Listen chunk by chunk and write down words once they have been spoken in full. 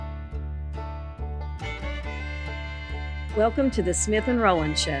Welcome to the Smith and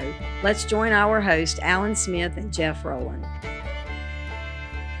Rowland Show. Let's join our host, Alan Smith and Jeff Rowland.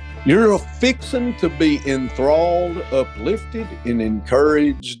 You're fixing to be enthralled, uplifted, and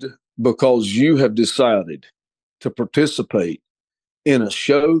encouraged because you have decided to participate in a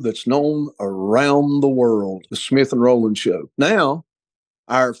show that's known around the world, the Smith and Rowland Show. Now,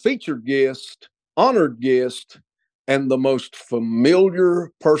 our featured guest, honored guest, and the most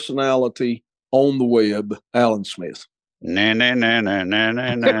familiar personality on the web, Alan Smith. That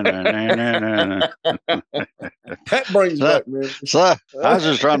brings back memories. So, I was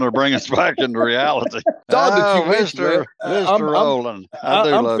just trying to bring us back into reality. Mr. Rowland, I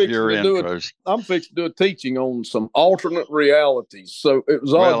do love your intros. I'm fixing to do a teaching on some alternate realities. So it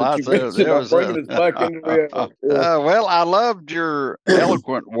was odd that you mentioned about bringing us back into reality. Well, I loved your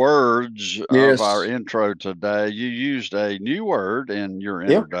eloquent words of our intro today. You used a new word in your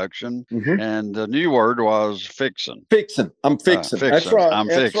introduction, and the new word was fixing. I'm fixing. That's right. I'm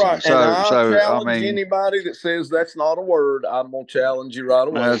that's fixing. Right. So, and I challenge anybody that says that's not a word. I'm gonna challenge you right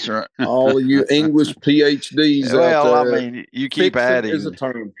away. That's right. All of you English PhDs well, out there. I mean, you keep adding. Is a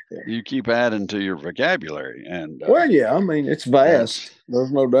term. You keep adding to your vocabulary, and I mean, it's vast.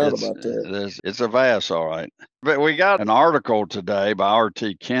 There's no doubt about that. It's a vast, all right. But we got an article today by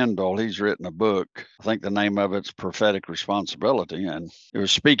R.T. Kendall. He's written a book. I think the name of it's Prophetic Responsibility. And it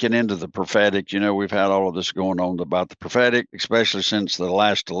was speaking into the prophetic. You know, we've had all of this going on about the prophetic, especially since the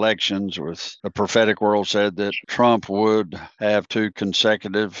last elections, with the prophetic world said that Trump would have 2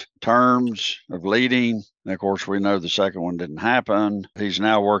 consecutive terms of leading. And of course, we know the second one didn't happen. He's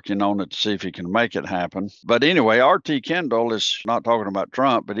now working on it to see if he can make it happen. But anyway, R.T. Kendall is not talking about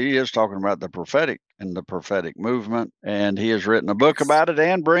Trump, but he is talking about the prophetic and the prophetic movement. And he has written a book about it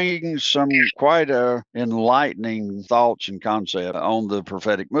and bringing some quite enlightening thoughts and concepts on the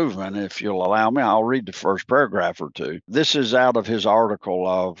prophetic movement. If you'll allow me, I'll read the first paragraph or two. This is out of his article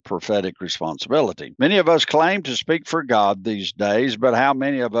of Prophetic Responsibility. Many of us claim to speak for God these days, but how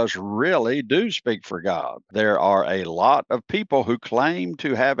many of us really do speak for God? There are a lot of people who claim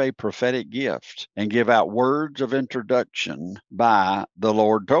to have a prophetic gift and give out words of introduction by the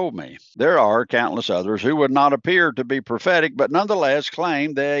Lord told me. There are countless others who would not appear to be prophetic, but nonetheless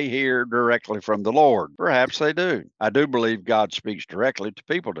claim they hear directly from the Lord. Perhaps they do. I do believe God speaks directly to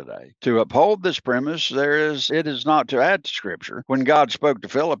people today. To uphold this premise, it is not to add to Scripture. When God spoke to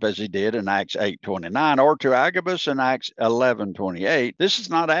Philip as he did in Acts 8:29 or to Agabus in Acts 11:28, this is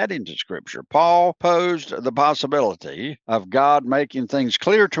not adding to Scripture. Paul posed the possibility of God making things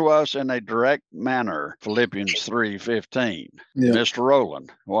clear to us in a direct manner. Philippians 3:15. Mr. Rowland,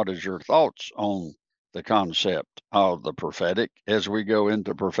 what is your thoughts on the concept of the prophetic as we go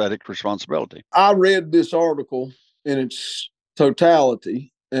into prophetic responsibility? I read this article in its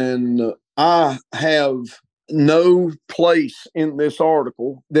totality, and I have no place in this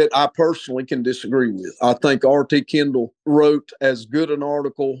article that I personally can disagree with. I think R.T. Kendall wrote as good an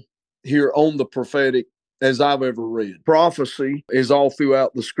article here on the prophetic as I've ever read. Prophecy is all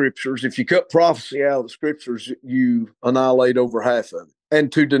throughout the scriptures. If you cut prophecy out of the scriptures, you annihilate over half of it.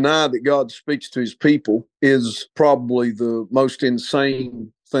 And to deny that God speaks to his people is probably the most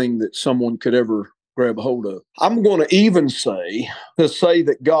insane thing that someone could ever grab a hold of. I'm going to even say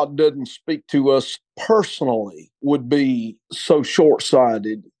that God doesn't speak to us personally would be so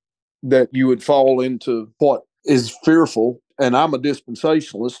short-sighted that you would fall into what is fearful. And I'm a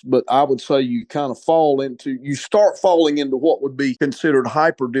dispensationalist, but I would say you start falling into what would be considered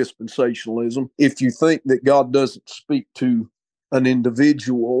hyper-dispensationalism if you think that God doesn't speak to an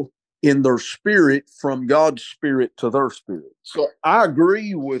individual in their spirit from God's spirit to their spirit. So I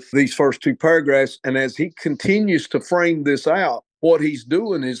agree with these first 2 paragraphs, and as he continues to frame this out, what he's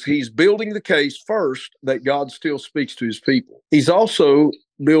doing is he's building the case first that God still speaks to his people. He's also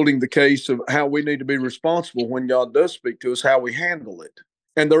building the case of how we need to be responsible when God does speak to us, how we handle it.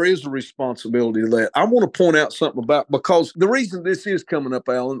 And there is a responsibility to that. I want to point out something because the reason this is coming up,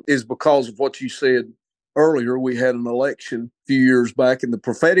 Alan, is because of what you said earlier. We had an election a few years back in the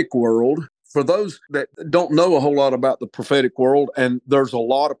prophetic world. For those that don't know a whole lot about the prophetic world, and there's a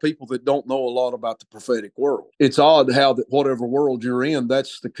lot of people that don't know a lot about the prophetic world. It's odd how that whatever world you're in,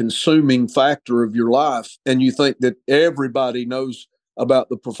 that's the consuming factor of your life. And you think that everybody knows about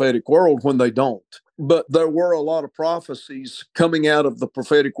the prophetic world when they don't. But there were a lot of prophecies coming out of the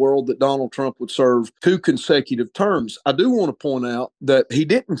prophetic world that Donald Trump would serve 2 consecutive terms. I do want to point out that he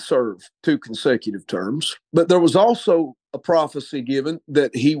didn't serve 2 consecutive terms, but there was also a prophecy given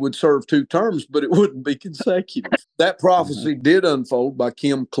that he would serve 2 terms, but it wouldn't be consecutive. That prophecy did unfold by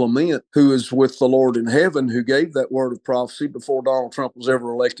Kim Clement, who is with the Lord in heaven, who gave that word of prophecy before Donald Trump was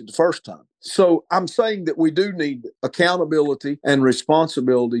ever elected the first time. So I'm saying that we do need accountability and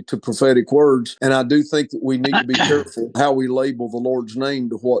responsibility to prophetic words. And I do think that we need to be careful how we label the Lord's name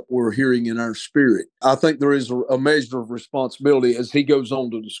to what we're hearing in our spirit. I think there is a measure of responsibility as he goes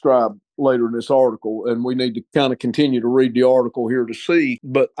on to describe later in this article, and we need to kind of continue to read the article here to see.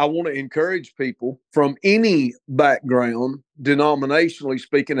 But I want to encourage people from any background, denominationally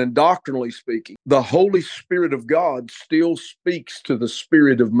speaking and doctrinally speaking, the Holy Spirit of God still speaks to the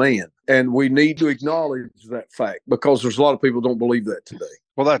spirit of man. And we need to acknowledge that fact because there's a lot of people who don't believe that today.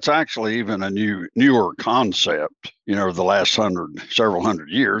 Well, that's actually even a newer concept, the last several hundred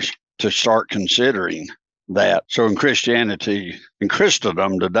years to start considering that. So in Christianity, in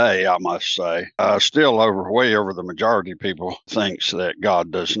Christendom today, I must say, still way over the majority of people thinks that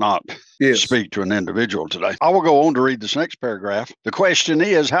God does not speak to an individual today. I will go on to read this next paragraph. The question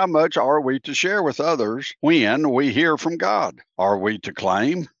is, how much are we to share with others when we hear from God? Are we to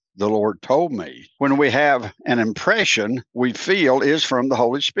claim, the Lord told me, when we have an impression we feel is from the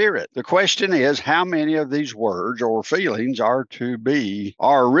Holy Spirit? The question is, how many of these words or feelings are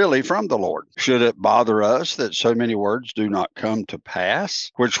really from the Lord? Should it bother us that so many words do not come to pass,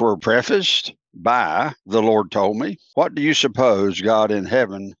 which were prefaced by the Lord told me? What do you suppose God in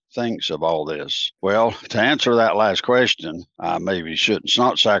heaven thinks of all this? Well, to answer that last question, I maybe shouldn't. It's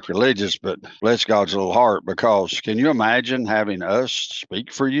not sacrilegious, but bless God's little heart, because can you imagine having us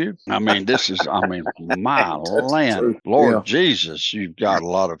speak for you? I mean, my land, Lord Jesus, you've got a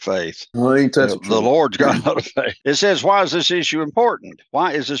lot of faith. Well, ain't that the Lord's got a lot of faith. It says, why is this issue important?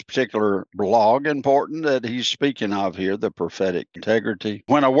 Why is this particular blog important that he's speaking of here, the prophetic integrity?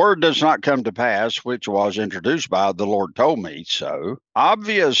 When a word does not come to pass, which was introduced by the Lord told me so,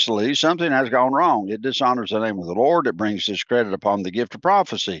 obviously something has gone wrong. It dishonors the name of the Lord. It brings discredit upon the gift of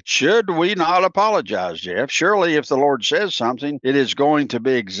prophecy. Should we not apologize, Jeff? Surely if the Lord says something, it is going to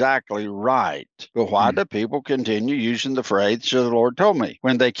be exactly right. But why do people continue using the phrase, so the Lord told me,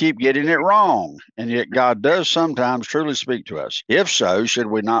 when they keep getting it wrong? And yet God does sometimes truly speak to us. If so, should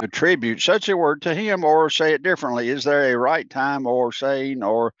we not attribute such a word to him, or say it differently? Is there a right time or saying,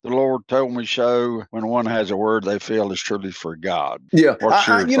 or the Lord told me so, when one has a word they feel is truly for God? Yeah, What's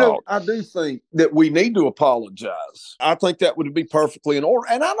your thought? I do think that we need to apologize. I think that would be perfectly in order.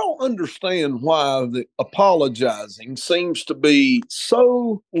 And I don't understand why the apologizing seems to be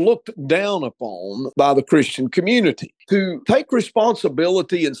so looked down upon by the Christian community. To take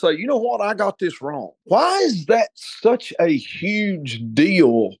responsibility and say, you know what, I got this wrong. Why is that such a huge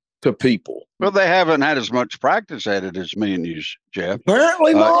deal to people? Well, they haven't had as much practice at it as me and you, Jeff.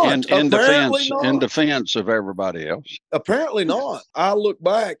 Apparently not. In defense of everybody else. Apparently not. I look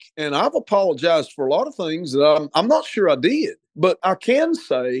back and I've apologized for a lot of things that I'm not sure I did. But I can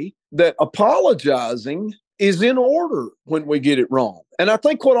say that apologizing is in order when we get it wrong. And I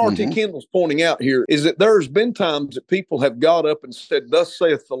think what R.T. Kendall's pointing out here is that there's been times that people have got up and said, thus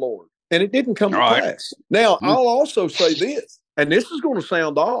saith the Lord, and it didn't come to pass. Now, I'll also say this, and this is going to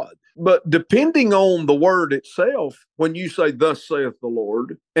sound odd, but depending on the word itself, when you say, thus saith the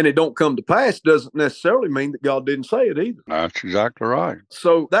Lord, and it don't come to pass, doesn't necessarily mean that God didn't say it either. That's exactly right.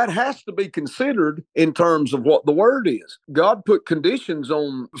 So that has to be considered in terms of what the word is. God put conditions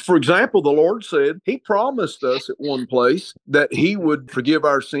on, for example, the Lord said he promised us at one place that he would forgive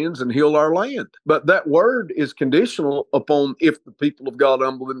our sins and heal our land. But that word is conditional upon if the people of God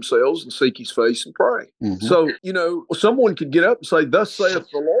humble themselves and seek his face and pray. So, someone could get up and say, thus saith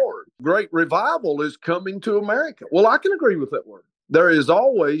the Lord. Great revival is coming to America. Well, I can agree with that word. There is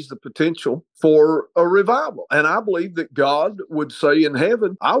always the potential for a revival. And I believe that God would say in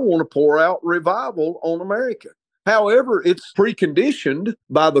heaven, I want to pour out revival on America. However, it's preconditioned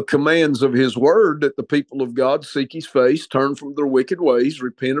by the commands of his word that the people of God seek his face, turn from their wicked ways,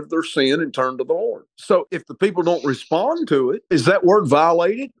 repent of their sin, and turn to the Lord. So if the people don't respond to it, is that word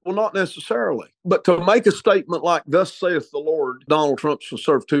violated? Well, not necessarily. But to make a statement like, thus saith the Lord, Donald Trump shall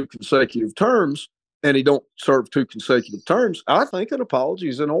serve 2 consecutive terms, and he don't serve 2 consecutive terms, I think an apology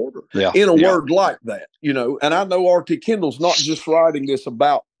is in order in a word like that, and I know R.T. Kendall's not just writing this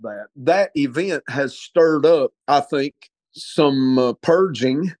about that. That event has stirred up, I think, some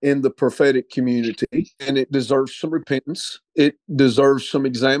purging in the prophetic community, and it deserves some repentance. It deserves some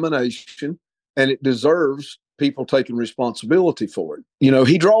examination, and it deserves people taking responsibility for it.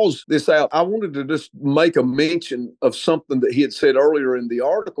 He draws this out. I wanted to just make a mention of something that he had said earlier in the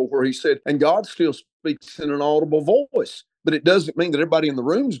article where he said, and God still speaks in an audible voice. but it doesn't mean that everybody in the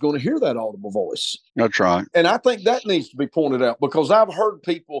room is going to hear that audible voice. That's right. And I think that needs to be pointed out, because I've heard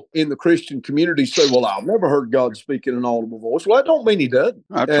people in the Christian community say, well, I've never heard God speak in an audible voice. Well, that don't mean he doesn't.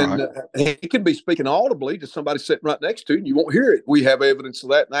 That's and right. He could be speaking audibly to somebody sitting right next to you, and you won't hear it. We have evidence of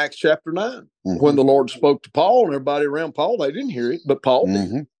that in Acts chapter 9. When the Lord spoke to Paul and everybody around Paul, they didn't hear it, but Paul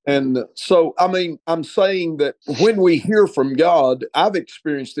did. And so, I mean, I'm saying that when we hear from God, I've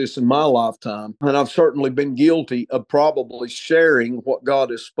experienced this in my lifetime, and I've certainly been guilty of probably sharing what God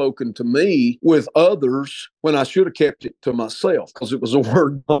has spoken to me with others when I should have kept it to myself, because it was a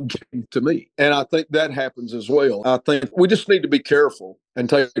word God gave to me. And I think that happens as well. I think we just need to be careful and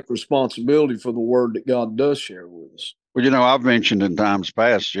take responsibility for the word that God does share with us. Well, I've mentioned in times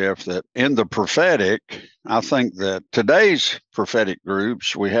past, Jeff, that in the prophetic, I think that today's prophetic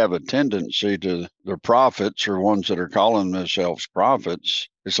groups, we have a tendency to the prophets, or ones that are calling themselves prophets.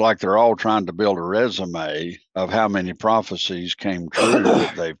 It's like they're all trying to build a resume of how many prophecies came true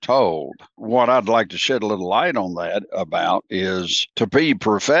that they've told. What I'd like to shed a little light on that about is to be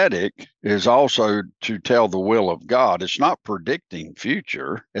prophetic is also to tell the will of God. It's not predicting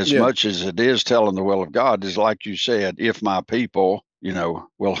future as much as it is telling the will of God. Is like you said, if my people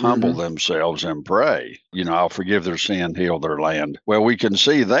will humble themselves and pray, I'll forgive their sin, heal their land. Well, we can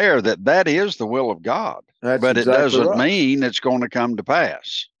see there that is the will of God. But it doesn't mean it's going to come to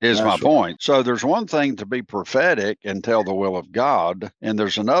pass, is my point. So there's one thing to be prophetic and tell the will of God, and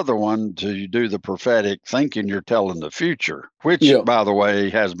there's another one to do the prophetic thinking you're telling the future, which, by the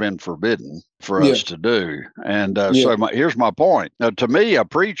way, has been forbidden for us to do. And here's my point. Now, to me, a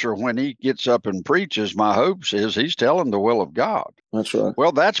preacher, when he gets up and preaches, my hopes is he's telling the will of God. That's right.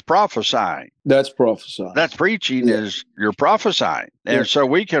 Well, that's prophesying. That's prophesying. That's preaching is you're prophesying. And so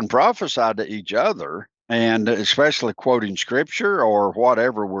we can prophesy to each other. And especially quoting scripture or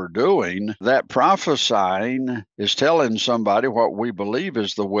whatever we're doing, that prophesying is telling somebody what we believe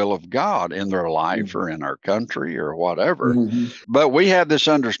is the will of God in their life or in our country or whatever. But we have this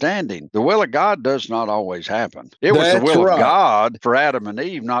understanding. The will of God does not always happen. It was the will of God for Adam and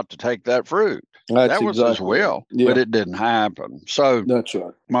Eve not to take that fruit. That was his will, but it didn't happen. So that's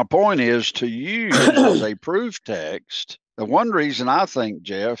right. My point is to use as a proof text. The one reason I think,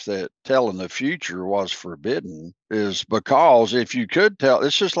 Jeff, that telling the future was forbidden is because if you could tell,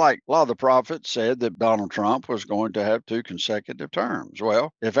 it's just like a lot of the prophets said that Donald Trump was going to have 2 consecutive terms.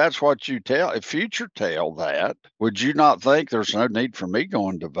 Well, if that's what you if future tell that, would you not think there's no need for me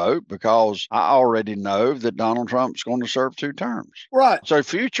going to vote because I already know that Donald Trump's going to serve 2 terms? Right. So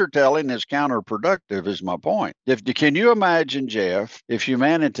future telling is counterproductive, is my point. Can you imagine, Jeff, if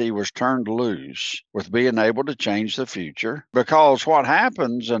humanity was turned loose with being able to change the future? Because what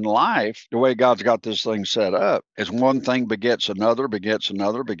happens in life, the way God's got this thing set up, is one thing begets another, begets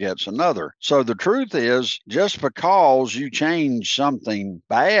another, begets another. So the truth is, just because you change something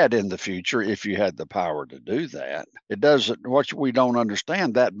bad in the future, if you had the power to do that, it doesn't, what we don't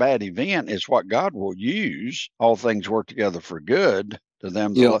understand, that bad event is what God will use. All things work together for good to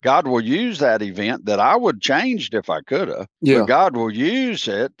them. God will use that event that I would changed if I could have. But God will use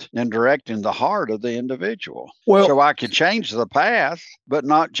it in directing the heart of the individual. So I could change the path, but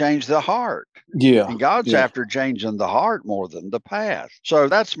not change the heart. And God's after changing the heart more than the path. So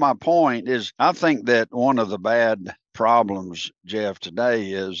that's my point, is I think that one of the bad problems, Jeff,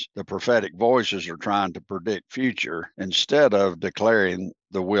 today is the prophetic voices are trying to predict future instead of declaring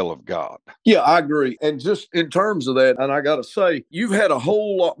the will of God. Yeah, I agree. And just in terms of that, and I got to say, you've had a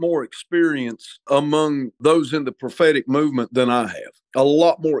whole lot more experience among those in the prophetic movement than I have. A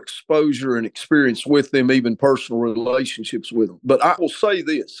lot more exposure and experience with them, even personal relationships with them. But I will say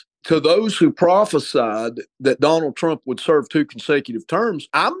this. To those who prophesied that Donald Trump would serve 2 consecutive terms,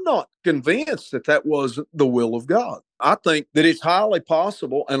 I'm not convinced that that wasn't the will of God. I think that it's highly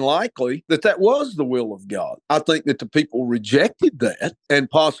possible and likely that that was the will of God. I think that the people rejected that and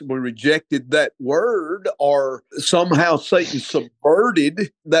possibly rejected that word, or somehow Satan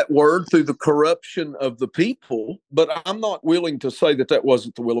subverted that word through the corruption of the people. But I'm not willing to say that that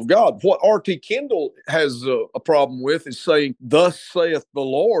wasn't the will of God. What R.T. Kendall has a problem with is saying, "Thus saith the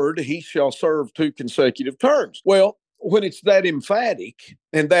Lord, he shall serve 2 consecutive terms." Well, when it's that emphatic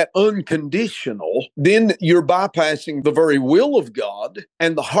and that unconditional, then you're bypassing the very will of God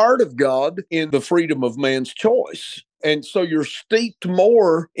and the heart of God in the freedom of man's choice. And so you're steeped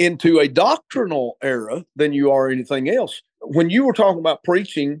more into a doctrinal era than you are anything else. when you were talking about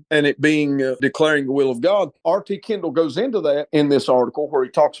preaching and it being declaring the will of God, R.T. Kendall goes into that in this article where he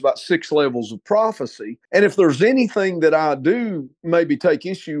talks about 6 levels of prophecy. And if there's anything that I do maybe take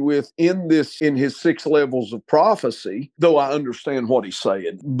issue with in his 6 levels of prophecy, though I understand what he's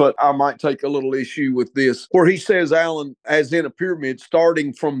saying, but I might take a little issue with this, where he says, Alan, as in a pyramid,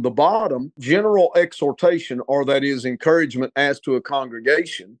 starting from the bottom, general exhortation, or that is encouragement as to a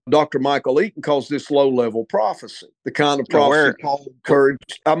congregation. Dr. Michael Eaton calls this low-level prophecy, the kind of prophecy Paul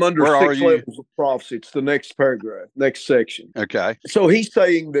encouraged. I'm under 6 levels of prophecy. It's the next paragraph, next section. Okay. So he's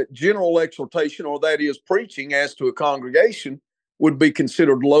saying that general exhortation, or that is preaching as to a congregation, would be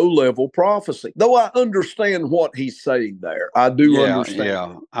considered low-level prophecy. Though I understand what he's saying there. I do understand.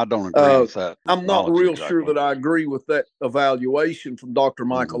 Yeah, I don't agree with that. I'm not real sure that I agree with that evaluation from Dr.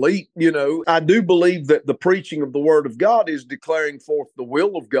 Michael Eaton. I do believe that the preaching of the Word of God is declaring forth the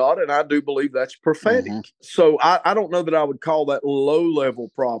will of God, and I do believe that's prophetic. So I don't know that I would call that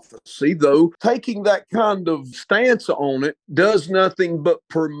low-level prophecy, though taking that kind of stance on it does nothing but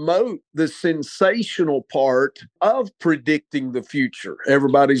promote the sensational part of predicting the future.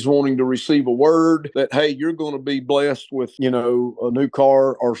 Everybody's wanting to receive a word that, hey, you're going to be blessed with, a new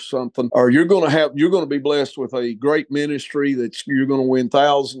car or something, or you're going to be blessed with a great ministry that you're going to win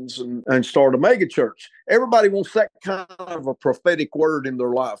thousands and start a mega church. Everybody wants that kind of a prophetic word in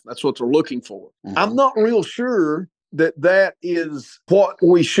their life. That's what they're looking for. I'm not real sure that is what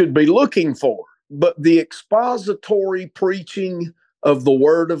we should be looking for, but the expository preaching of the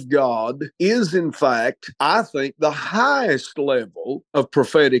Word of God is, in fact, I think, the highest level of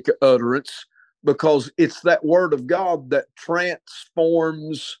prophetic utterance, because it's that Word of God that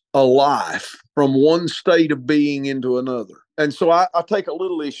transforms a life from one state of being into another. And so I take a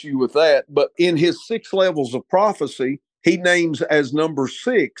little issue with that. But in his 6 levels of prophecy, he names as number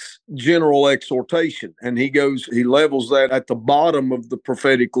 6 general exhortation, and he levels that at the bottom of the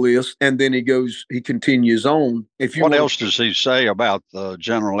prophetic list, and then he continues on. What else does he say about the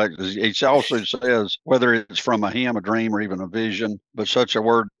general? He also says whether it's from a hymn, a dream, or even a vision, but such a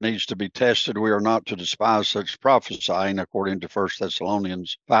word needs to be tested. We are not to despise such prophesying, according to 1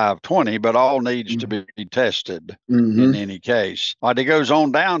 Thessalonians 5:20, but all needs to be tested in any case. But he goes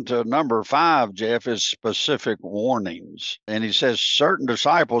on down to number 5, Jeff, is specific warning. And he says certain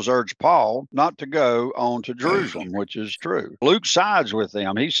disciples urged Paul not to go on to Jerusalem, which is true. Luke sides with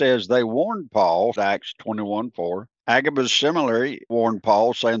them. He says they warned Paul, Acts 21:4. Agabus similarly warned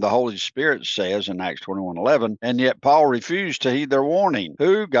Paul, saying the Holy Spirit says in Acts 21:11, and yet Paul refused to heed their warning.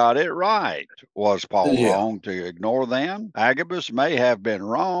 Who got it right? Was Paul wrong to ignore them? Agabus may have been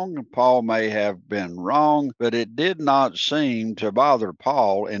wrong. Paul may have been wrong, but it did not seem to bother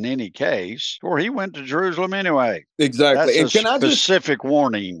Paul in any case, for he went to Jerusalem anyway. Exactly. That's a specific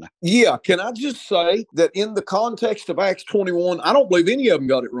warning. Yeah. Can I just say that in the context of Acts 21, I don't believe any of them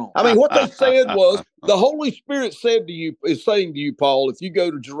got it wrong. I mean, what they said was, the Holy Spirit saying to you, Paul, if you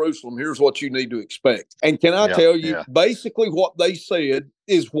go to Jerusalem, here's what you need to expect. And can I tell you, basically what they said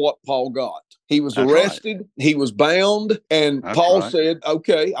is what Paul got. He was arrested, he was bound, and Paul said,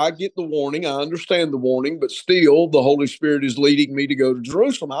 okay, I get the warning, I understand the warning, but still the Holy Spirit is leading me to go to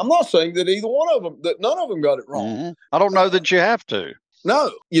Jerusalem. I'm not saying that none of them got it wrong. I don't know that you have to.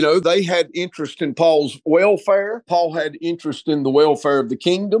 No, they had interest in Paul's welfare. Paul had interest in the welfare of the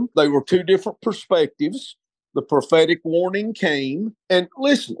kingdom. They were 2 different perspectives. The prophetic warning came. And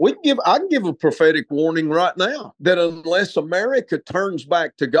listen, I can give a prophetic warning right now that unless America turns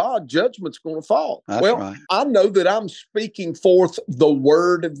back to God, judgment's going to fall. I know that I'm speaking forth the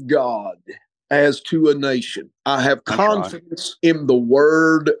Word of God as to a nation. I have confidence in the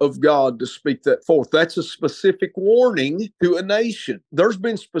Word of God to speak that forth. That's a specific warning to a nation. There's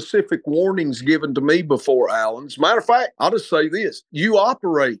been specific warnings given to me before, Alan. As a matter of fact, I'll just say this. You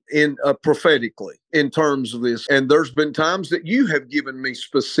operate in prophetically in terms of this, and there's been times that you have given me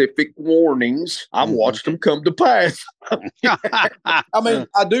specific warnings. I've watched them come to pass. I mean,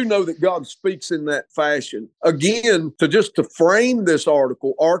 I do know that God speaks in that fashion. Again, to frame this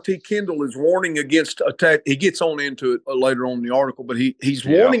article, R.T. Kendall is warning against attack. He gets on into it later on in the article, but he's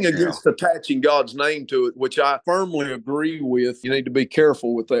warning against attaching God's name to it, which I firmly agree with. You need to be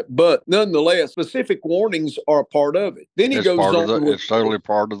careful with that. But nonetheless, specific warnings are a part of it. Then he goes on. It's totally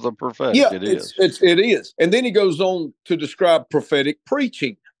part of the prophetic. Yeah, it is. It is. And then he goes on to describe prophetic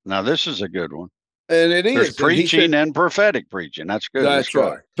preaching. Now, this is a good one. And it There's is. And he preaching said, and prophetic preaching. That's good. that's Let's go.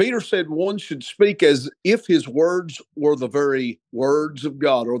 right. Peter said one should speak as if his words were the very words of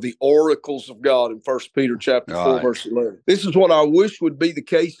God, or the oracles of God, in 1 Peter chapter 4, Right. verse 11. This is what I wish would be the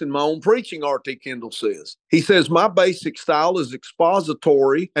case in my own preaching, R.T. Kendall says. He says, my basic style is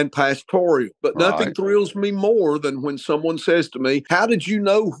expository and pastoral, but nothing Right. thrills me more than when someone says to me, how did you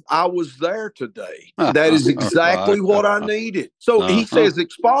know I was there today? That is exactly Right. what I needed. So he Uh-huh. says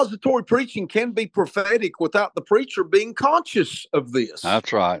expository preaching can be prophetic without the preacher being conscious of this.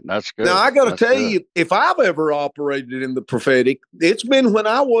 That's right. That's good. Now, I got to That's tell good. you, if I've ever operated in the prophetic, it's been when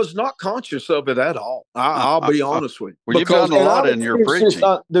I was not conscious of it at all. I'll be honest with you. Well, you've done a and lot I've in your experienced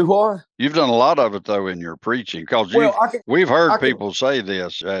preaching. do what? You've done a lot of it, though, in your preaching, because Well, we've heard I can- people say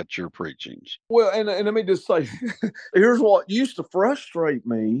this at your preachings. Well, and let me just say, here's what used to frustrate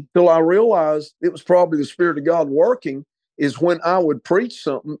me till I realized it was probably the Spirit of God working. Is when I would preach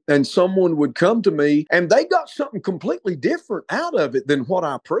something and someone would come to me and they got something completely different out of it than what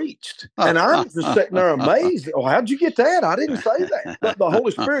I preached. And I'm just sitting there amazed. Oh, how'd you get that? I didn't say that. But the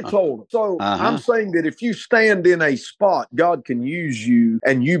Holy Spirit told them. So I'm saying that if you stand in a spot, God can use you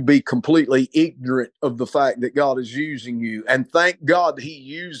and you be completely ignorant of the fact that God is using you. And thank God he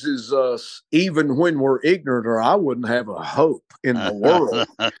uses us even when we're ignorant, or I wouldn't have a hope in the world.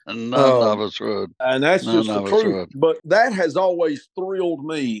 None of us would. And that's None just the of us truth. would. But that has always thrilled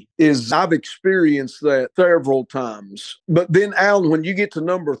me, is I've experienced that several times. But then, Alan, when you get to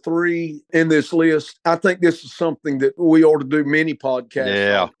number 3 in this list, I think this is something that we ought to do many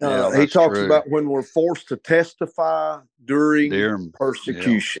podcasts on. He talks about when we're forced to testify during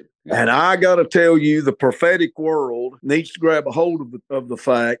persecution. Yeah. And I got to tell you, the prophetic world needs to grab a hold of the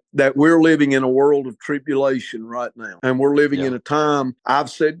fact that we're living in a world of tribulation right now. And we're living in a time,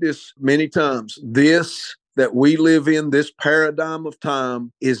 I've said this many times, this that we live in, this paradigm of time,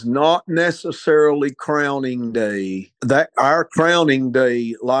 is not necessarily crowning day. That our crowning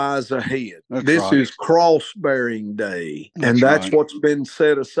day lies ahead. This is cross-bearing day. And that's what's been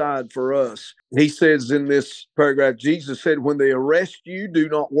set aside for us. He says in this paragraph, Jesus said, when they arrest you, do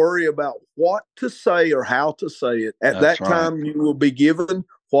not worry about what to say or how to say it. At that time, you will be given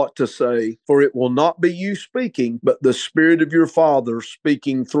what to say, for it will not be you speaking, but the Spirit of your Father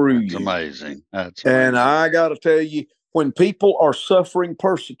speaking through you. That's amazing. And I got to tell you, when people are suffering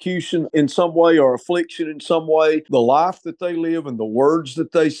persecution in some way or affliction in some way, the life that they live and the words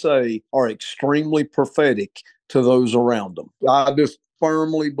that they say are extremely prophetic to those around them. I just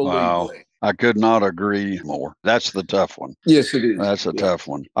firmly believe that. I could not agree more. That's the tough one. Yes, it is. That's a tough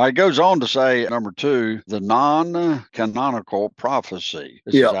one. It goes on to say, number 2, the non-canonical prophecy.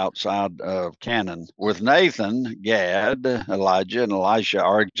 This is outside of canon. With Nathan, Gad, Elijah, and Elisha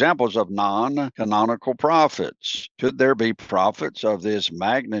are examples of non-canonical prophets. Could there be prophets of this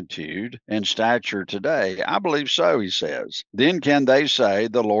magnitude and stature today? I believe so, he says. Then can they say,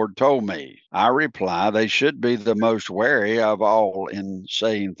 the Lord told me? I reply, they should be the most wary of all in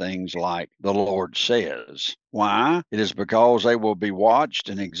saying things like, the Lord says. Why? It is because they will be watched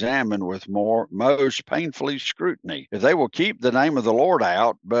and examined with most painfully scrutiny. If they will keep the name of the Lord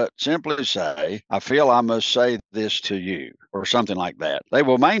out, but simply say, I feel I must say this to you, or something like that, they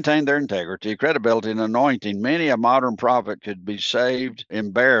will maintain their integrity, credibility, and anointing. Many a modern prophet could be saved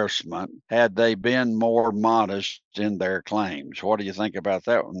embarrassment had they been more modest in their claims. What do you think about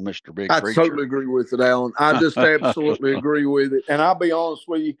that one, Mr. Big Preacher? I totally agree with it, Alan. I just absolutely agree with it. And I'll be honest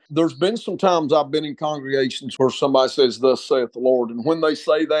with you, there's been some times I've been in congregations where somebody says, thus saith the Lord. And when they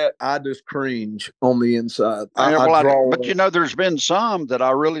say that, I just cringe on the inside. But you know, there's been some that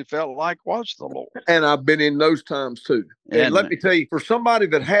I really felt like was the Lord. And I've been in those times too. And let me tell you, for somebody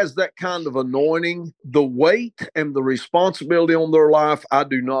that has that kind of anointing, the weight and the responsibility on their life, I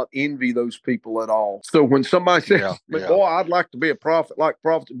do not envy those people at all. So when somebody says, boy, I'd like to be a prophet like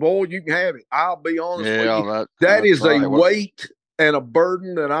prophet, boy, you can have it. I'll be honest with you. That is a weight and a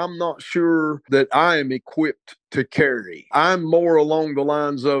burden that I'm not sure that I am equipped to carry. I'm more along the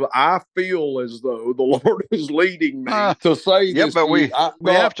lines of, I feel as though the Lord is leading me to say this. But we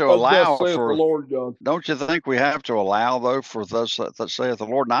have to allow for the Lord God. Don't you think we have to allow though for thus saith the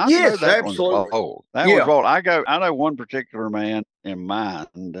Lord? Now, yes, I know that absolutely. One's bold. That one's bold. I know one particular man in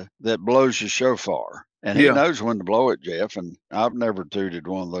mind that blows the shofar. And he knows when to blow it, Jeff, and I've never tooted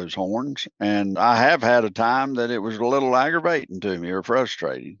one of those horns. And I have had a time that it was a little aggravating to me or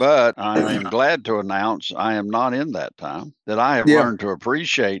frustrating. But I am glad to announce I am not in that time, that I have learned to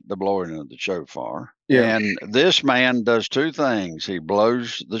appreciate the blowing of the shofar. Yeah. And this man does 2 things. He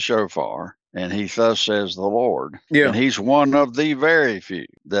blows the shofar, and he thus says the Lord. Yeah. And he's one of the very few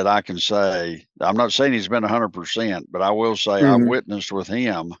that I can say I'm not saying he's been 100%, but I will say I've Mhm. witnessed with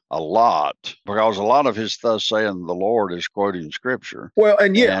him a lot, because a lot of his thus saying the Lord is quoting scripture. Well,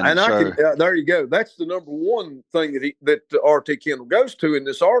 and yeah, And and I so, can. There you go. That's the number one thing that RT Kendall goes to in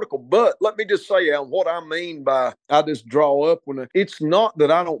this article. But let me just say, Alan, what I mean by I just draw up when it's not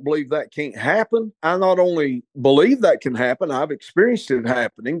that I don't believe that can't happen. I not only believe that can happen, I've experienced it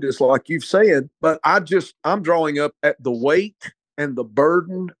happening, just like you've said. But I'm drawing up at the weight and the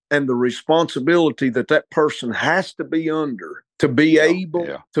burden and the responsibility that person has to be under to be able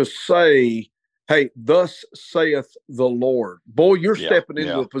to say, hey, thus saith the Lord. Boy, you're stepping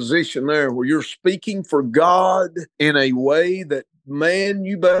into a position there where you're speaking for God in a way that, man,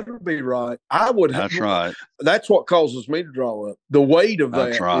 you better be right. That's right. That's what causes me to draw up. The weight of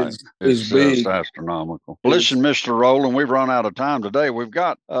That's that right. is big. It's astronomical. Listen, Mr. Rowland, we've run out of time today. We've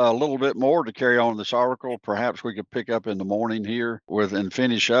got a little bit more to carry on this article. Perhaps we could pick up in the morning here and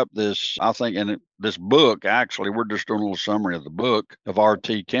finish up this, I think, this book. Actually, we're just doing a little summary of the book of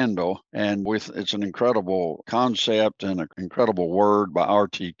R.T. Kendall. And it's an incredible concept and an incredible word by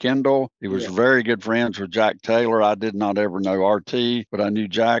R.T. Kendall. He was very good friends with Jack Taylor. I did not ever know R.T., but I knew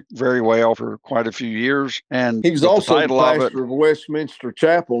Jack very well for quite a few years. And he was also the pastor of Westminster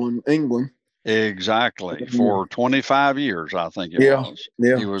Chapel in England. Exactly. For 25 years, I think it was.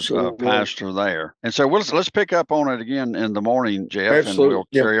 Yeah, he was a pastor there. And so let's pick up on it again in the morning, Jeff, Absolutely. And we'll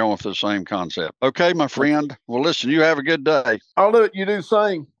carry on with the same concept. Okay, my friend. Well, listen, you have a good day. I'll let you do the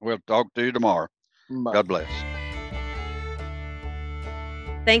same. We'll talk to you tomorrow. Bye. God bless.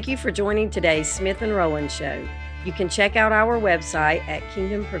 Thank you for joining today's Smith and Rowland Show. You can check out our website at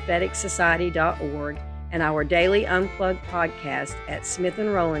kingdompropheticsociety.org and our daily Unplugged podcast at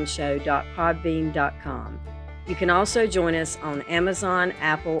smithandrolandshow.podbean.com. You can also join us on Amazon,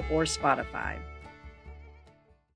 Apple, or Spotify.